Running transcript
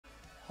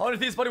Honor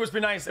Thief's buddy was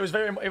pretty nice.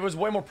 It was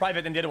way more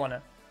private than the other one.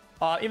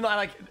 Even though I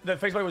like the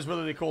face buddy was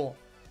really cool.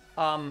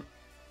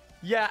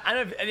 Yeah, I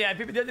know. Yeah,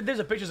 there's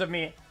a pictures of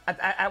me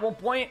at one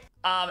point.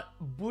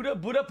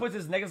 Buddha puts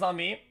his necklace on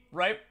me,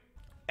 right?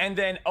 And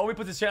then Omie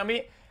puts his chain on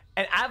me,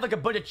 and I have like a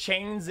bunch of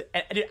chains.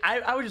 And dude,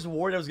 I was just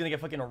worried I was gonna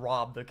get fucking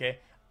robbed. Okay,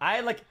 I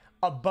had like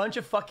a bunch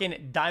of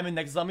fucking diamond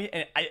necklaces on me,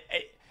 and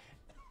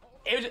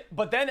it was.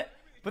 But then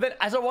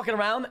I started walking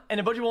around, and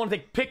a bunch of people want to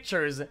take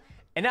pictures,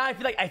 and now I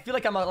feel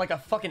like I'm like a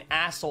fucking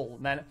asshole,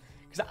 man,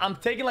 because I'm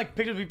taking like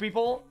pictures with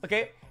people,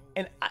 okay?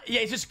 And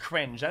yeah, it's just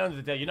cringe. I don't know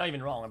what to tell you. You're not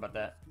even wrong about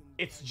that.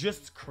 It's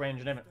just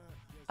cringe.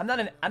 I'm not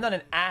an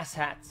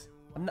asshat.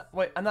 I'm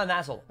not an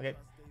asshole. Okay,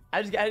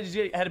 I just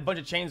had a bunch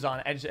of chains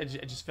on. I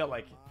just felt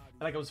like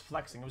I was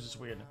flexing. It was just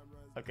weird.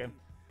 Okay,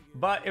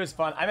 but it was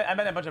fun. I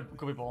met a bunch of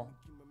cool people.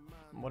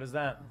 What is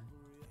that?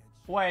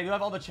 Wait, do you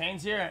have all the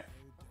chains here?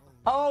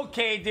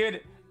 Okay,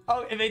 dude.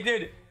 Oh,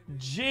 dude.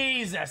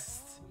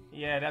 Jesus.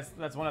 Yeah,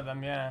 that's one of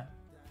them. Yeah,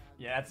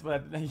 that's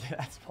what. Yeah,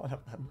 that's one of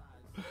them.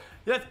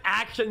 That's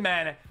Action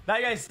Man.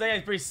 That guy's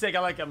pretty sick. I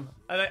like him.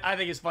 I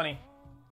think he's funny.